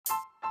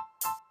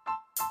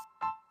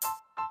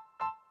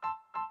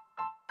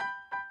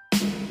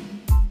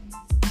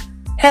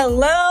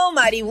Hello,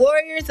 mighty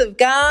warriors of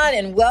God,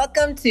 and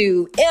welcome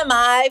to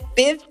MI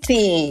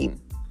 15.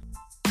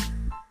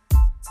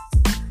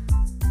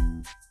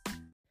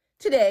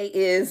 Today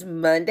is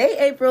Monday,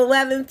 April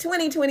 11th,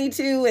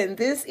 2022, and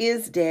this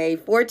is day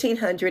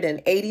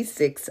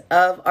 1486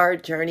 of our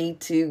journey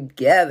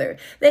together.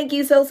 Thank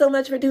you so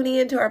much for tuning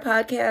into our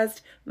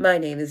podcast. My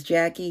name is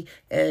Jackie,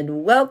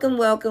 and welcome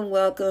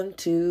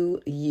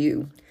to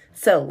you.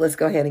 So let's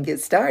go ahead and get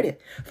started.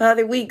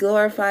 Father, we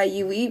glorify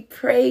you. We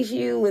praise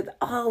you with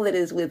all that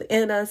is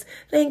within us.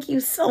 Thank you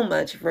so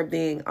much for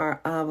being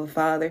our Abba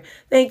Father.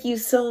 Thank you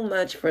so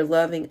much for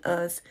loving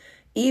us,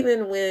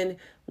 even when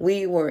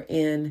we were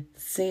in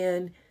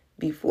sin,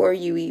 before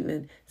you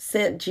even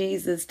sent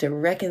Jesus to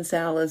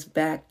reconcile us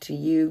back to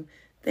you.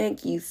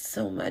 Thank you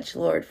so much,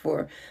 Lord,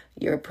 for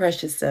your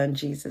precious Son,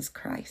 Jesus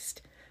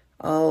Christ.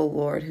 Oh,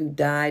 Lord, who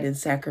died and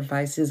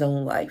sacrificed his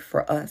own life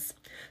for us,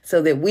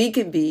 so that we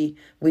can be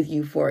with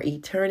you for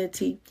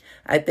eternity.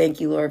 I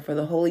thank you, Lord, for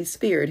the Holy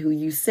Spirit who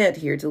you sent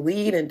here to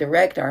lead and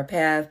direct our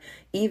path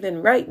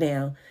even right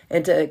now,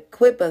 and to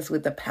equip us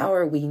with the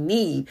power we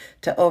need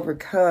to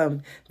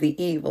overcome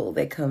the evil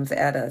that comes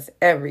at us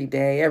every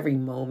day, every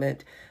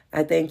moment.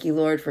 I thank you,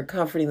 Lord, for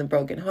comforting the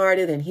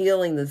brokenhearted and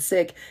healing the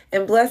sick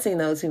and blessing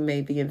those who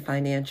may be in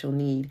financial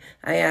need.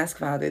 I ask,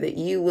 Father, that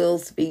you will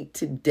speak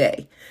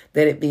today,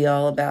 that it be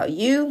all about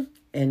you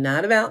and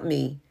not about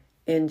me.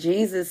 In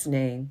Jesus'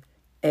 name,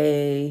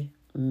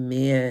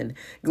 amen.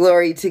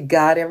 Glory to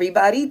God,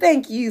 everybody.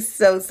 Thank you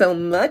so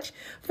much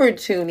for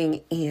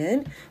tuning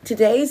in.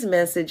 Today's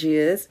message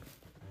is,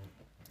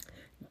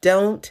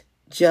 don't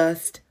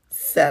just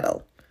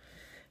settle,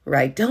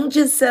 right? Don't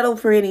just settle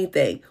for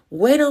anything.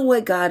 Wait on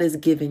what God has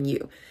given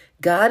you.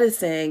 God is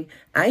saying,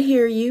 I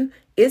hear you.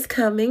 It's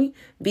coming.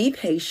 Be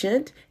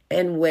patient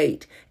and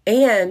wait.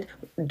 And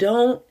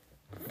don't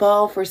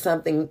fall for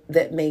something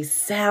that may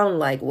sound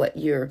like what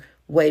you're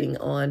waiting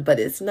on, but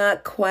it's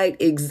not quite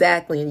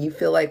exactly. And you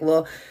feel like,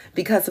 well,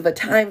 because of a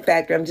time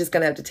factor, I'm just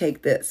going to have to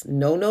take this.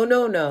 No.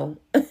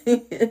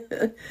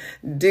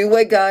 Do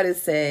what God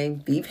is saying.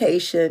 Be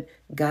patient.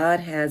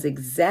 God has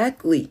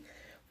exactly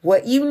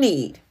what you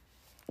need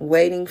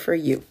waiting for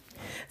you.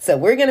 So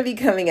we're going to be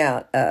coming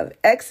out of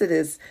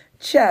Exodus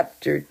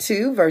chapter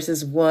 2,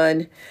 verses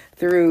 1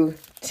 through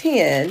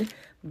 10.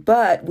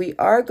 But we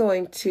are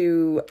going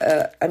to,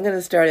 I'm going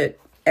to start at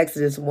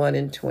Exodus 1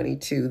 and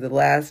 22, the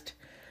last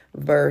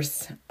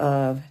verse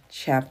of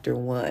chapter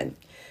 1.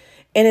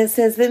 And it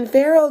says, Then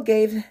Pharaoh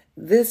gave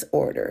this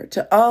order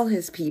to all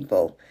his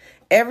people,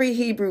 every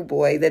Hebrew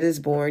boy that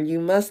is born, you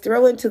must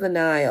throw into the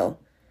Nile,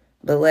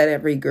 but let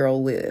every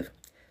girl live.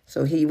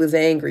 So he was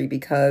angry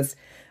because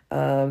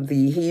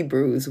the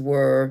Hebrews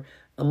were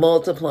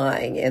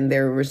multiplying and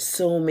there were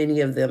so many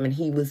of them. And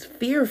he was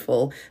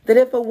fearful that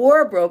if a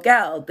war broke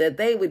out, that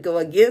they would go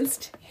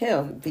against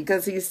him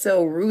because he's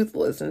so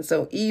ruthless and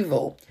so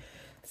evil.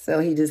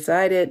 So he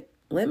decided,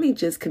 let me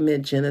just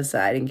commit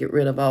genocide and get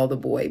rid of all the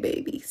boy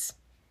babies.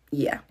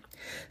 Yeah.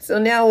 So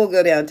now we'll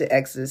go down to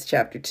Exodus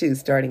chapter 2,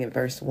 starting in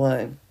verse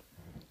 1.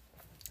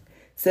 It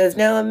says,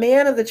 Now a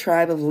man of the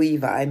tribe of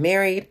Levi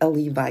married a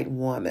Levite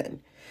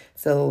woman.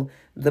 So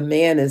the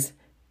man is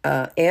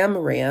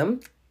Amram,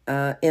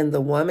 and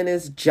the woman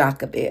is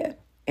Jochebed.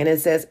 And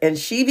it says, And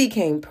she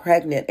became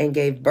pregnant and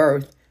gave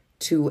birth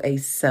to a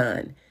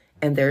son.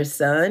 And their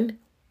son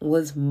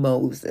was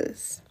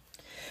Moses.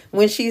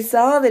 When she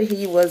saw that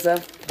he was a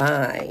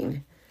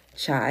fine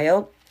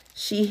child,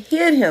 she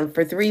hid him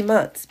for 3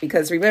 months.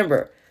 Because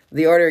remember,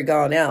 the order had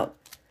gone out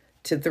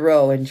to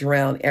throw and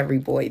drown every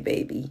boy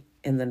baby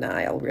in the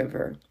Nile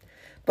River.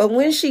 But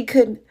when she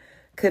could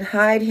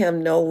hide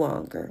him no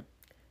longer,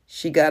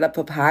 she got a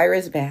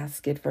papyrus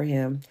basket for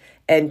him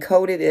and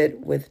coated it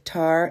with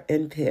tar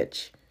and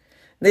pitch.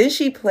 Then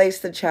she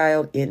placed the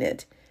child in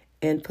it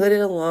and put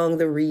it along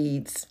the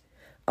reeds,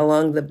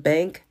 along the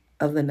bank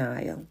of the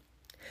Nile.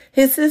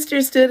 His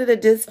sister stood at a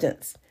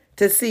distance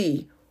to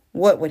see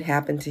what would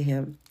happen to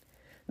him.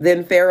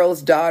 Then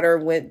Pharaoh's daughter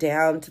went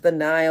down to the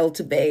Nile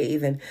to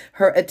bathe, and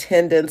her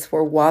attendants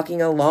were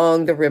walking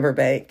along the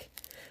riverbank.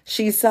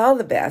 She saw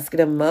the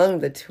basket among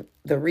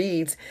the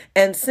reeds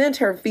and sent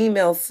her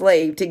female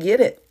slave to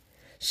get it.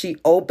 She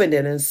opened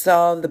it and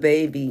saw the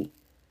baby.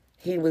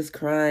 He was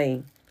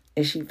crying,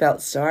 and she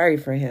felt sorry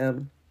for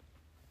him.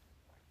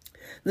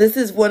 This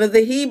is one of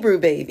the Hebrew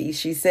babies,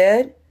 she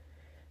said.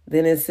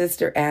 Then his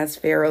sister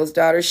asked Pharaoh's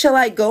daughter, Shall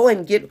I go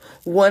and get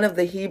one of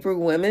the Hebrew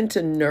women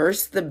to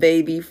nurse the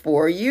baby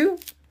for you?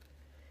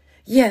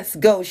 Yes,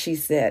 go, she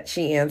said.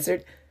 She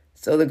answered.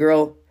 So the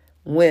girl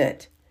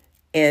went.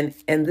 And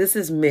this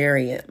is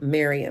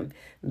Miriam.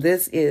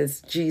 This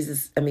is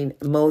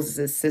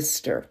Moses'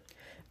 sister.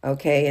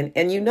 Okay.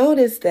 And you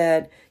notice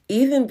that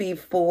even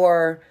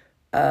before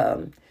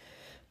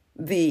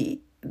the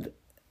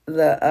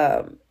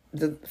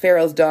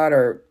Pharaoh's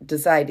daughter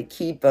decided to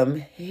keep him,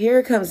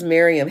 here comes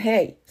Miriam.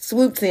 Hey,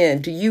 swoops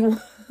in. Do you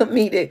want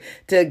me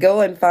to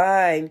go and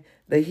find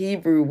the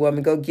Hebrew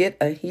woman? Go get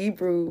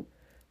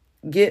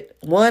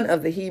one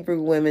of the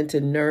Hebrew women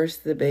to nurse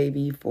the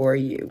baby for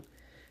you.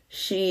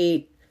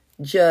 She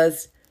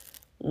just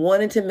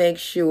wanted to make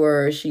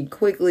sure she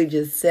quickly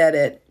just said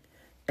it,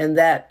 and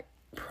that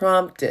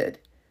prompted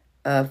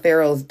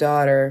Pharaoh's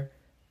daughter,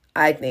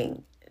 I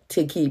think,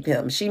 to keep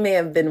him. She may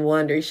have been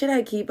wondering, should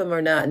I keep him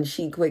or not? And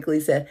she quickly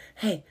said,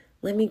 hey,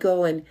 let me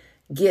go and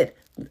get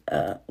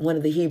one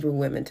of the Hebrew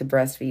women to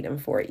breastfeed him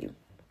for you.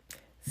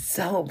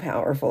 So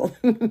powerful.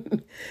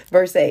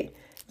 Verse 8.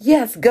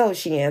 Yes, go,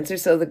 she answered.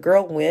 So the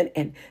girl went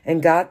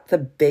and got the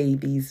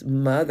baby's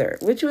mother,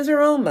 which was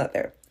her own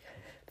mother.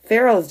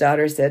 Pharaoh's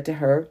daughter said to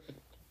her,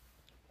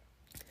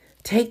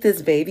 take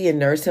this baby and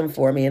nurse him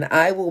for me, and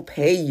I will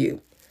pay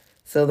you.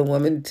 So the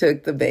woman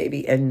took the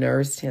baby and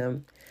nursed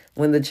him.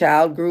 When the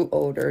child grew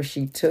older,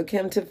 she took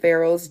him to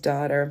Pharaoh's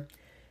daughter,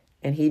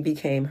 and he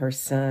became her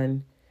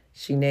son.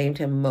 She named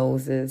him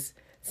Moses,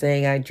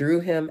 saying, I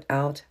drew him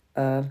out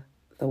of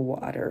the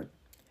water.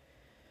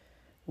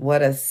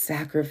 What a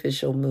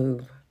sacrificial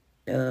move.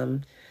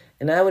 And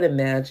I would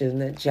imagine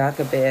that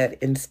Jochebed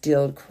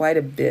instilled quite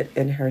a bit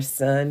in her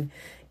son.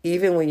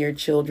 Even when your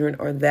children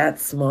are that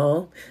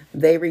small,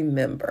 they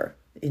remember.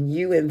 And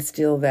you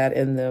instill that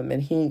in them.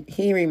 And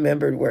he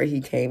remembered where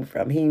he came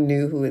from. He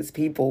knew who his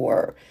people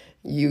were.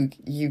 You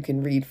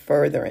can read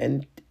further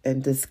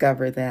and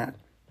discover that.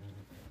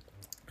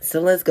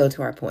 So let's go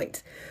to our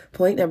points.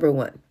 Point number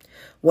 1.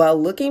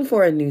 While looking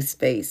for a new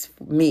space,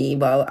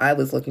 while I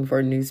was looking for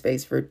a new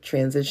space for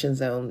Transition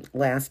Zone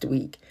last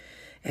week,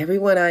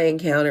 everyone I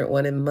encountered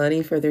wanted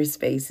money for their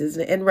spaces,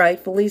 and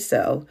rightfully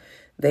so.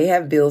 They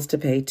have bills to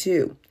pay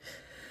too.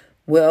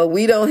 Well,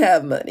 we don't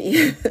have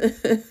money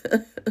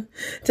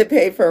to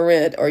pay for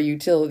rent or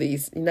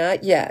utilities,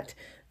 not yet.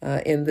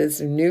 In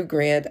this new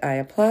grant I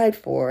applied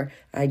for,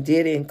 I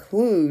did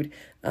include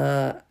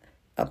a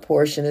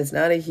portion. It's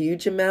not a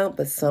huge amount,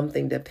 but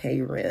something to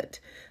pay rent.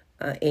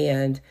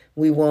 And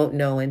we won't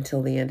know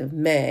until the end of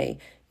May,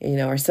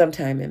 or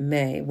sometime in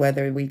May,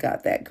 whether we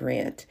got that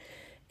grant.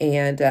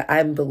 And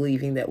I'm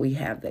believing that we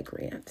have that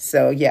grant.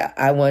 So, yeah,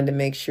 I wanted to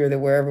make sure that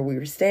wherever we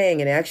were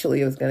staying, and actually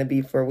it was going to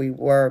be where we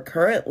were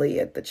currently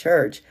at the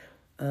church.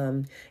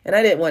 And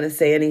I didn't want to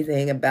say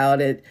anything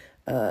about it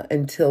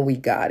until we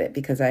got it,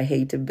 because I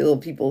hate to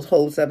build people's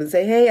hopes up and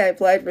say, hey, I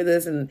applied for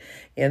this.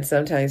 And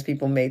sometimes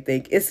people may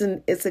think it's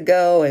a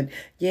go and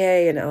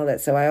yay and all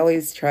that. So I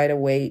always try to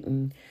wait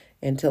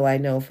until I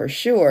know for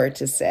sure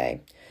to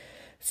say.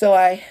 So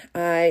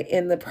I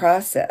in the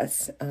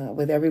process,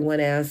 with everyone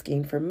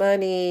asking for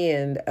money,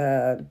 and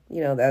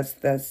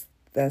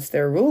that's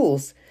their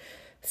rules.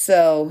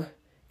 So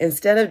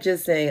instead of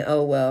just saying,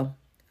 oh well,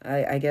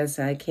 I guess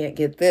I can't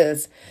get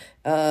this,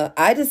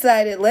 I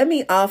decided, let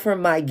me offer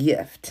my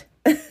gift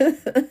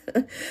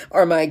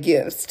or my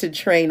gifts to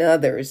train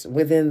others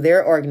within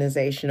their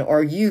organization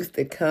or youth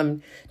that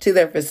come to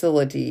their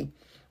facility.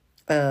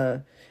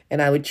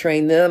 And I would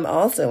train them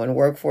also in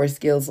workforce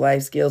skills,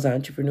 life skills,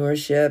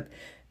 entrepreneurship.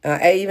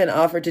 I even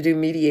offered to do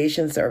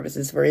mediation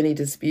services for any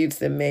disputes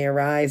that may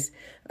arise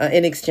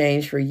in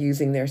exchange for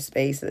using their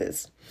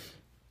spaces.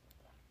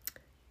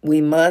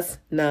 We must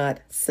not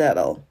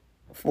settle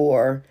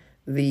for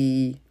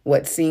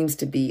what seems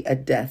to be a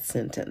death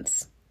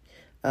sentence.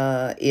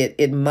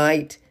 It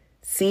might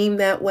seem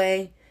that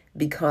way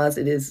because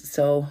it is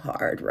so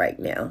hard right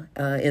now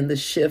in the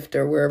shift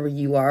or wherever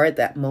you are at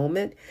that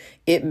moment.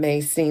 It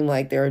may seem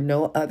like there are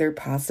no other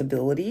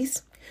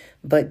possibilities,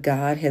 but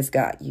God has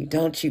got you.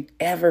 Don't you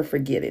ever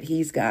forget it.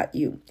 He's got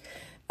you.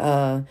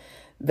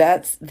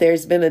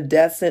 There's been a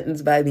death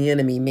sentence by the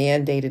enemy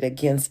mandated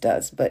against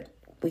us, but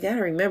we got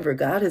to remember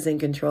God is in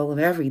control of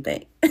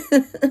everything.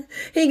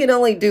 He can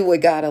only do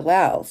what God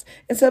allows.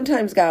 And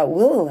sometimes God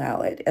will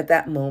allow it at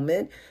that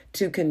moment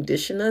to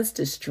condition us,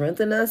 to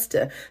strengthen us,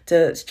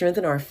 to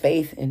strengthen our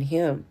faith in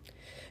him.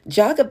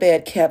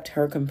 Jochebed kept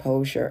her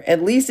composure.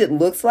 At least it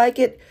looks like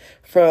it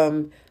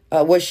from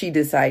what she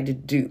decided to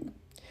do.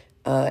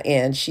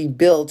 And she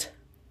built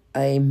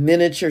a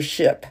miniature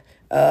ship.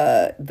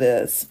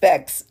 The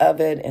specs of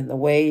it and the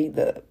way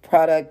the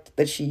product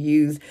that she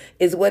used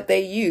is what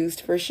they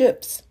used for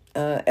ships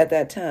at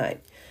that time.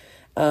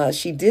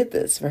 She did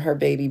this for her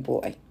baby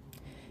boy.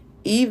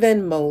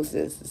 Even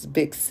Moses'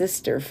 big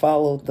sister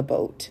followed the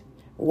boat,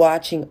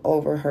 watching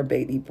over her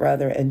baby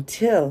brother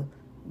until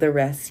the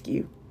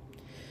rescue.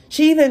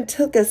 She even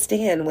took a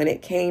stand when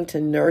it came to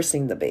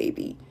nursing the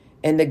baby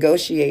and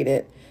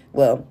negotiated.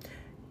 Well,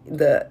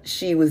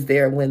 she was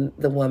there when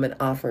the woman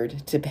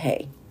offered to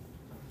pay.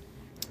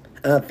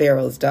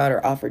 Pharaoh's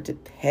daughter offered to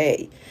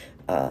pay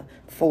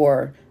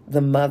for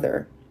the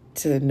mother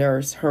to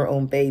nurse her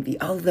own baby,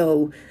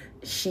 although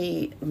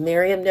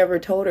Miriam never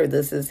told her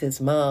this is his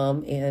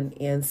mom,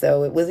 and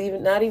so it was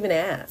not even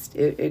asked.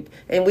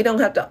 And we don't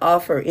have to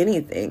offer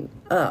anything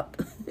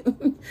up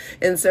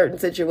in certain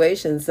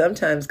situations.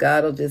 Sometimes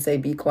God will just say,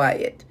 "Be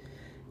quiet,"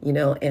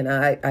 And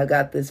I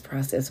got this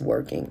process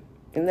working.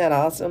 Isn't that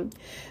awesome?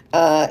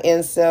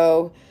 And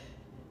so.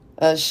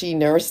 She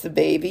nursed the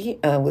baby,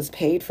 was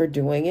paid for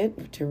doing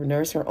it, to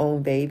nurse her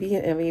own baby.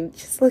 I mean,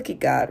 just look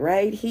at God,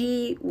 right?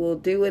 He will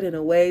do it in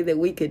a way that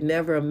we could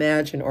never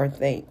imagine or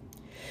think.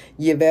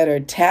 You better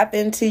tap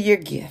into your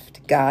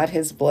gift God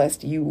has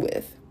blessed you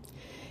with.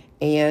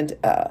 And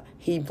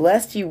he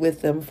blessed you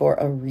with them for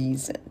a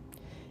reason.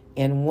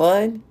 And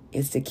one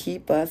is to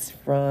keep us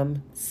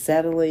from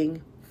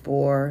settling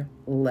for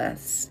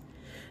less.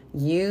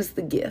 Use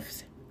the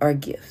gifts, our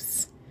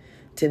gifts,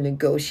 to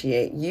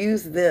negotiate.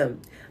 Use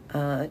them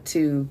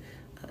to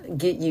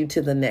get you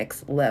to the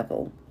next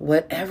level,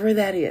 whatever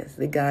that is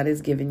that God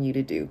has given you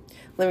to do.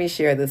 Let me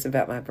share this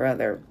about my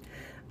brother.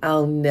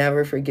 I'll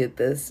never forget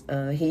this.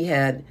 He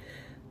had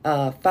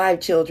 5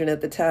 children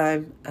at the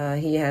time.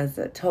 He has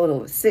a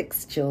total of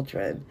 6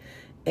 children,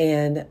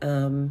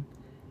 and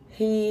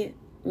he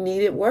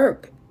needed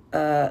work.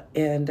 I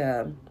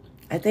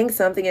think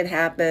something had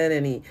happened,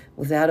 and he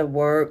was out of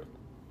work,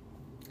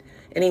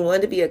 and he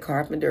wanted to be a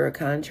carpenter, a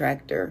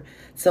contractor.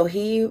 So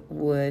he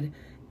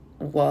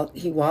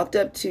walked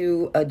up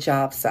to a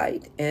job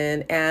site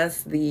and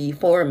asked the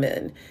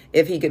foreman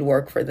if he could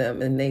work for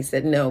them. And they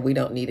said, no, we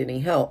don't need any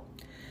help.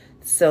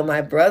 So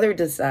my brother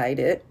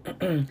decided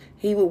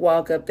he would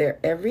walk up there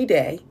every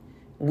day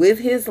with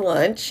his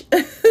lunch.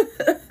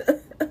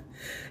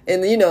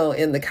 And,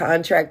 in the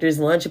contractor's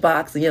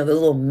lunchbox, the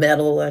little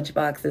metal lunch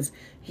boxes,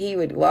 he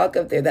would walk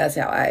up there. That's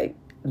how I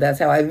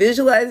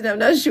visualized it. I'm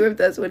not sure if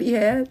that's what he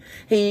had.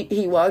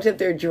 He walked up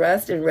there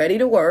dressed and ready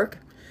to work.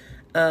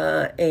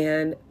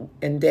 And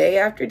day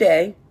after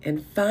day,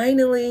 and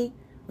finally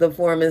the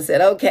foreman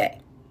said, okay,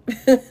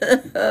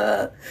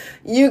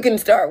 you can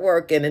start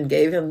working, and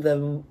gave him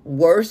the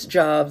worst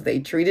jobs. They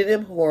treated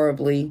him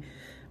horribly,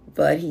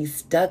 but he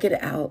stuck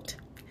it out.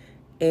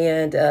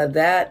 And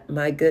that,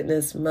 my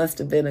goodness, must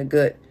have been a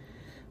good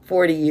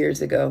 40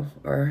 years ago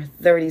or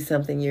 30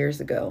 something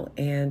years ago.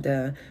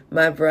 And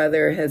my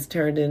brother has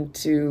turned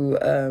into,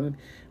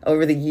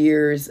 over the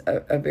years,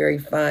 a very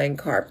fine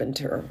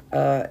carpenter.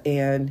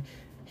 And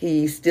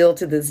he still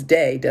to this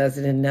day does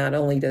it. And not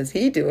only does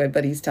he do it,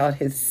 but he's taught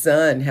his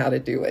son how to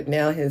do it.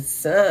 Now his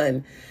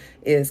son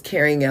is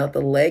carrying out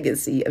the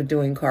legacy of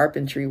doing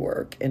carpentry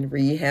work and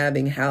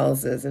rehabbing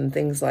houses and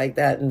things like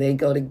that. And they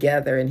go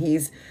together, and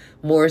he's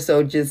more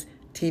so just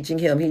teaching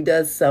him. He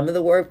does some of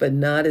the work, but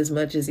not as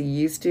much as he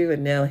used to.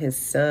 And now his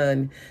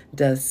son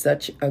does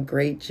such a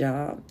great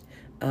job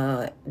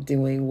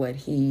doing what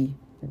he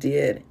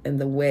did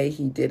and the way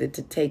he did it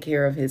to take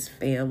care of his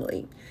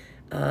family.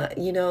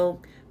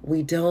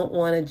 We don't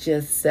want to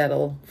just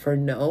settle for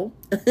no.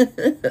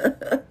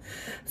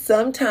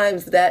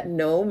 Sometimes that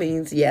no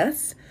means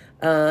yes.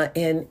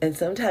 And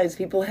sometimes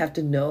people have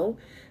to know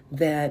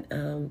that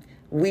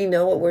we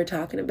know what we're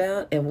talking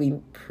about, and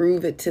we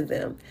prove it to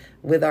them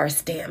with our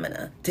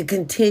stamina to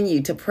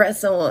continue to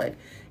press on.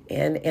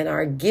 And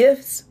our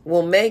gifts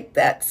will make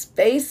that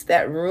space,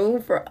 that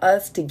room for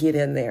us to get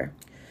in there.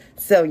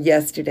 So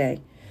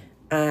yesterday,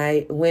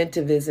 I went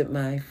to visit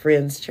my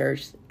friend's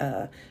church.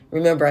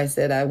 Remember, I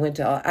said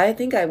I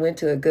think I went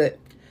to a good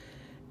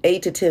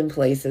 8 to 10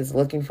 places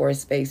looking for a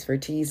space for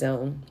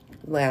T-Zone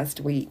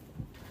last week.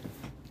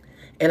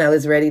 And I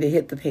was ready to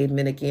hit the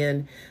pavement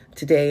again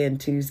today and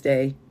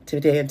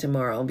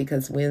tomorrow,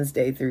 because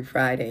Wednesday through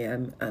Friday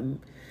I'm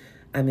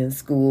in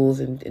schools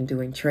and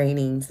doing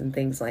trainings and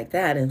things like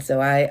that. And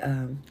so I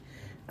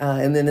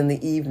and then in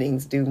the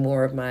evenings do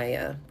more of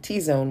my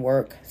T-Zone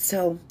work.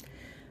 So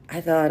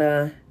I thought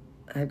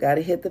I've got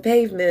to hit the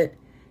pavement.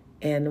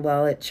 And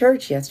while at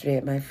church yesterday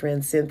at my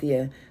friend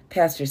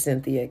Pastor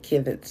Cynthia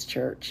Kivett's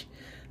church,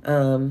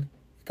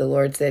 the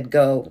Lord said,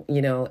 go,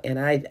 and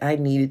I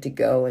needed to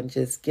go and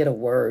just get a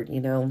word,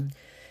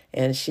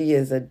 and she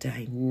is a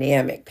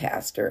dynamic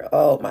pastor.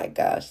 Oh my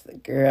gosh, the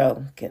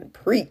girl can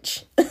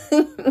preach.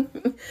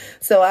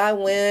 So I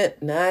went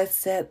and I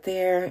sat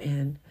there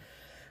and,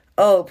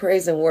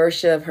 praise and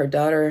worship. Her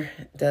daughter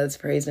does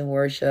praise and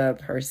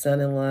worship. Her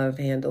son-in-law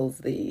handles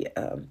the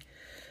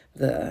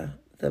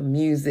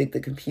music, the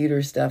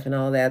computer stuff and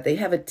all that. They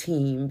have a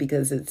team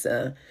because it's,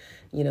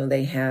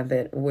 they have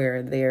it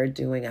where they're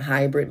doing a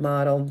hybrid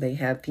model. They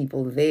have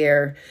people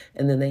there,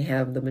 and then they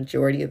have the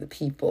majority of the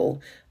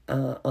people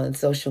on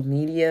social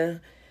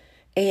media.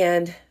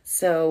 And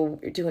so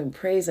we're doing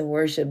praise and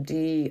worship.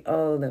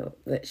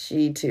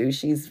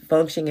 She's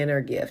functioning in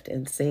her gift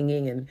and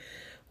singing and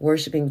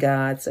worshiping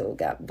God. So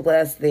got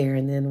blessed there.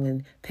 And then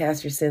when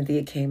Pastor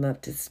Cynthia came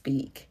up to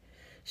speak,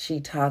 she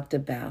talked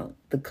about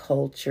the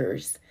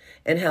cultures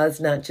and how it's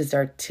not just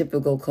our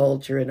typical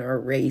culture and our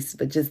race,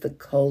 but just the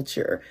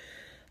culture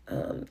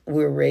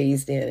we're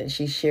raised in. And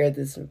she shared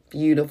this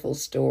beautiful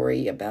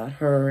story about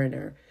her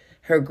and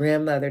her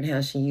grandmother, and how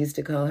she used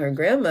to call her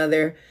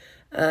grandmother,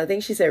 I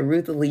think she said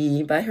Ruth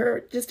Lee, by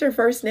her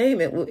first name.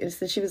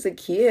 Since she was a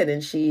kid,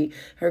 and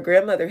her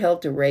grandmother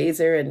helped to raise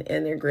her, and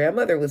her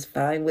grandmother was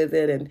fine with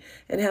it,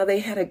 and how they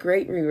had a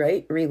great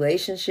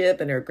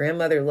relationship, and her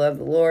grandmother loved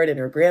the Lord, and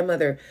her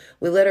grandmother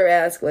would let her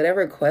ask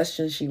whatever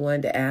questions she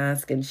wanted to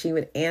ask, and she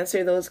would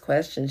answer those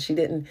questions. She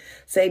didn't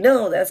say,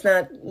 no, that's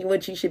not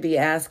what you should be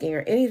asking,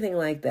 or anything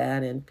like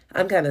that. And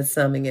I'm kind of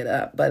summing it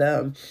up, but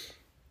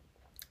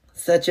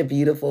such a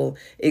beautiful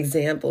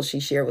example she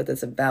shared with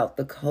us about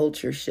the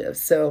culture shift.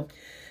 So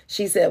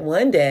she said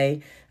one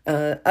day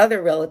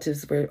other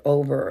relatives were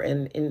over,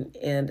 and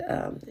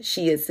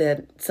she had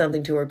said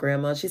something to her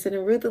grandma. She said,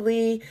 and Ruth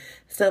Lee,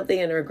 something,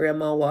 and her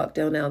grandma walked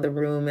down out of the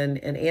room and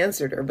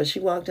answered her. But she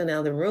walked down out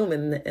of the room,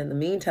 and in the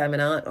meantime, an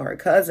aunt or a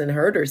cousin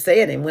heard her say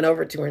it and went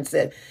over to her and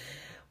said,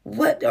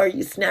 what are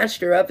you?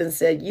 Snatched her up and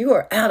said, you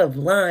are out of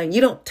line.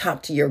 You don't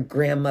talk to your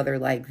grandmother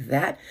like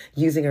that,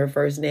 using her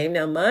first name.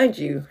 Now, mind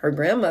you, her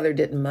grandmother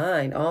didn't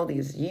mind all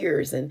these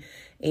years. And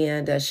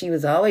she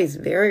was always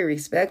very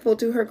respectful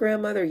to her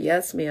grandmother.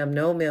 Yes, ma'am,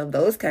 no, ma'am,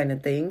 those kind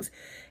of things.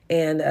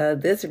 And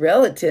this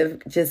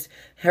relative just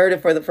heard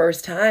it for the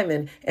first time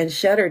and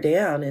shut her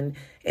down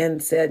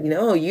and said,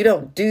 no, you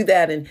don't do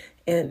that.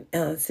 And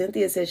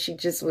Cynthia said she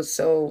just was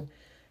so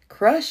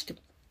crushed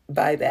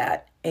by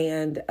that,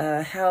 and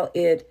how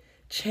it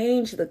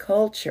changed the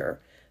culture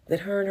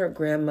that her and her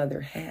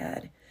grandmother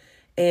had,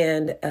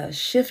 and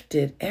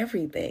shifted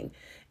everything.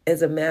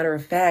 As a matter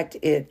of fact,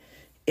 it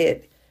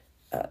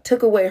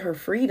took away her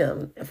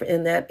freedom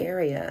in that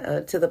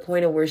area, to the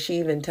point of where she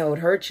even told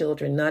her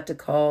children not to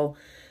call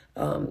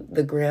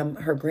her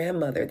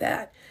grandmother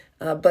that.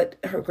 But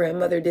her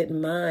grandmother didn't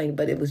mind.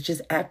 But it was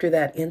just after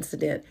that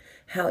incident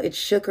how it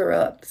shook her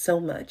up so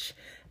much.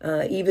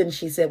 Even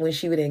she said when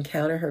she would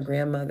encounter her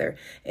grandmother,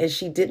 and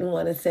she didn't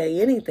want to say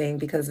anything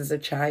because as a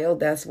child,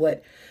 that's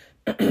what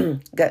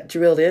got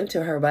drilled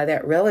into her by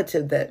that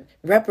relative that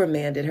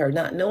reprimanded her,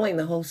 not knowing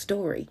the whole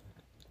story.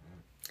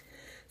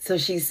 So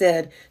she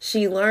said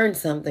she learned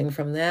something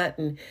from that,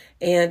 and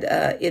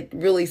it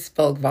really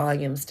spoke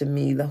volumes to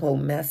me, the whole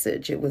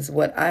message. It was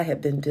what I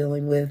have been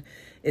dealing with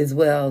as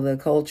well, the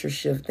culture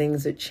shift,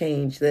 things that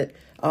change, that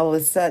all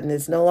of a sudden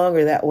it's no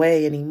longer that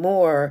way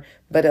anymore.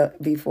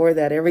 But before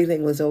that,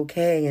 everything was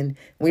okay, and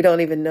we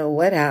don't even know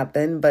what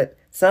happened, but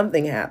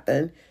something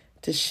happened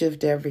to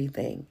shift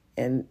everything,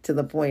 and to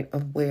the point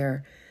of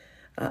where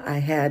I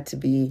had to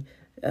be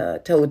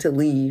told to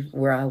leave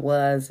where I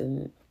was,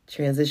 and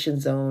transition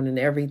zone, and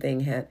everything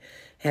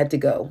had to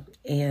go.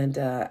 And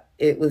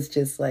it was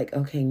just like,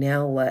 okay,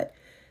 now what?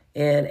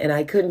 And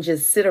I couldn't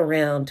just sit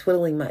around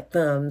twiddling my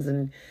thumbs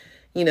and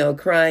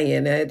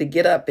crying. I had to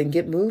get up and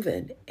get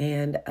moving.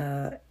 And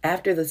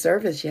after the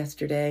service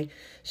yesterday,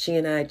 she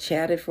and I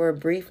chatted for a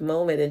brief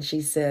moment, and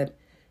she said,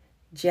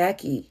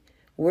 Jackie,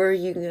 where are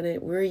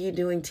you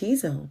doing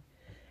T-Zone?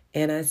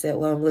 And I said,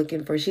 well, I'm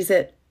looking for, she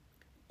said,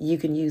 you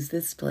can use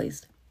this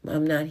place.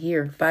 I'm not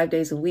here 5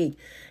 days a week.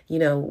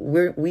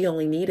 We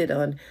only need it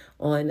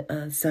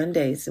on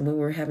Sundays, and when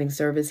we're having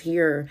service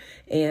here,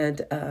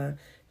 and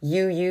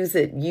you use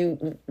it.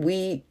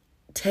 We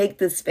take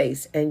this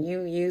space, and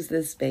you use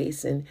this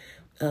space, and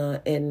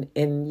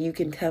you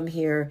can come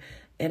here.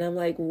 And I'm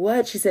like,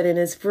 what? She said, and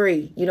it's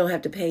free. You don't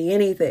have to pay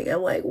anything.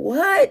 I'm like,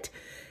 what?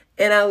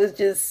 And I was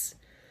just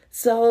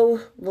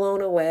so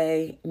blown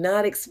away,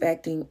 not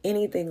expecting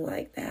anything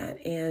like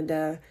that.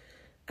 And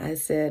I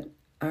said,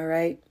 all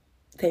right,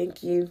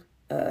 thank you.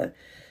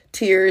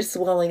 Tears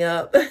swelling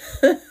up.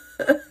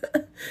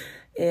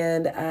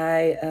 And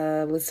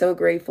I was so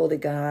grateful to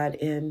God.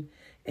 And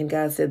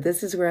God said,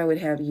 this is where I would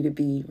have you to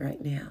be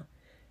right now.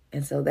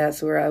 And so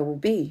that's where I will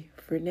be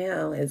for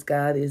now, as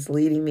God is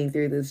leading me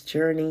through this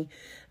journey,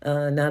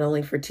 not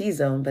only for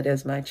T-Zone, but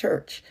as my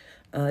church,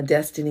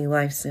 Destiny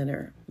Life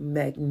Center.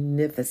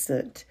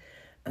 Magnificent,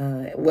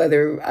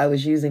 whether I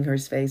was using her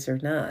space or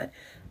not.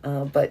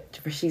 But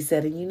she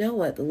said, and you know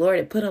what? The Lord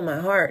had put on my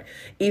heart,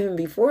 even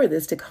before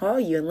this, to call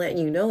you and let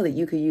you know that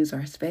you could use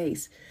our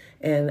space.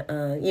 And,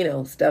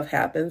 stuff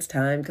happens.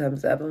 Time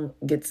comes up and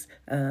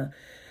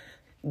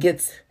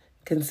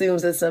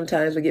consumes us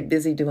sometimes. We get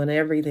busy doing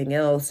everything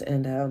else.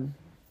 And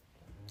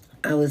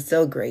I was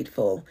so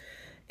grateful.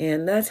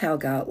 And that's how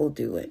God will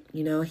do it.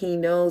 He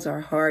knows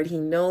our heart. He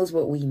knows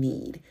what we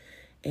need.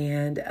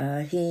 And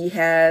he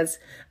has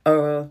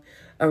a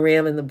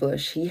ram in the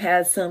bush. He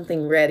has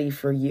something ready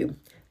for you.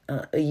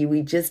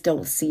 We just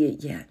don't see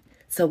it yet.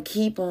 So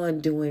keep on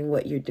doing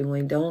what you're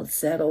doing. Don't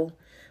settle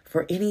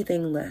for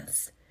anything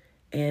less,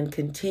 and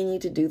continue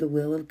to do the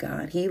will of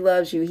God. He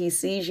loves you. He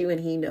sees you,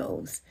 and he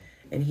knows,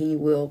 and he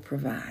will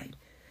provide.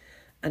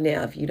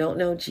 Now, if you don't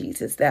know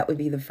Jesus, that would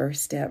be the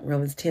first step.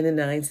 Romans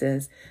 10:9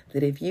 says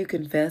that if you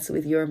confess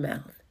with your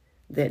mouth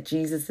that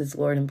Jesus is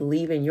Lord and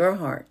believe in your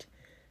heart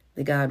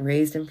that God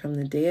raised him from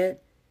the dead,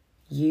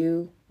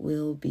 you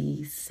will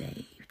be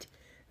saved.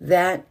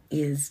 That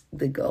is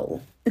the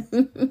goal.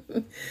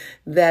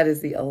 That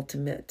is the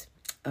ultimate.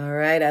 All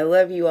right. I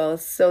love you all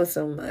so,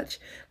 so much.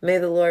 May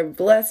the Lord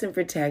bless and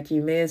protect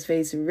you. May his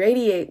face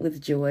radiate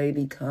with joy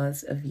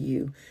because of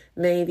you.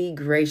 May he be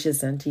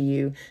gracious unto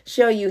you,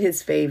 show you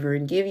his favor,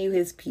 and give you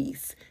his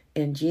peace.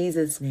 In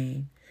Jesus'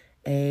 name,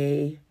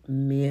 amen.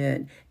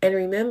 Amen. And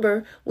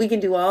remember, we can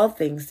do all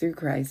things through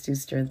Christ who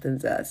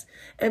strengthens us.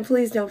 And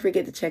please don't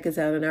forget to check us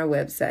out on our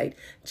website,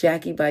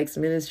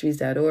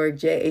 JackieBikesMinistries.org,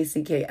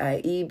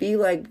 JACKIE, B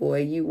like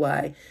boy,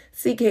 UY,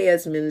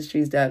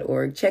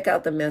 CKSMinistries.org. Check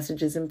out the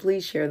messages and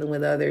please share them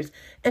with others.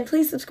 And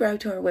please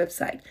subscribe to our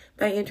website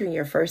by entering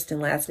your first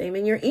and last name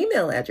and your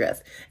email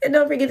address. And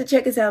don't forget to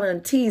check us out on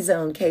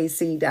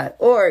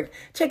TZoneKC.org.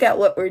 Check out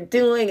what we're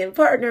doing and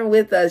partner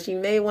with us. You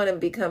may want to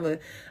become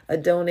a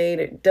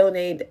donate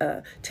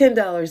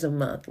 $10 a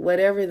month,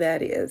 whatever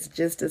that is,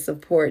 just to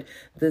support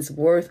this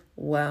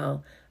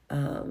worthwhile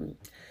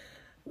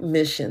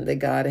mission that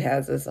God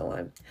has us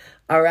on.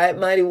 All right,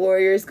 mighty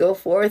warriors, go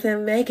forth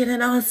and make it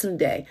an awesome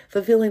day,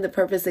 fulfilling the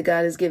purpose that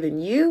God has given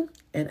you.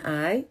 And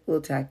I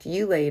will talk to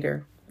you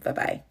later.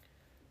 Bye-bye.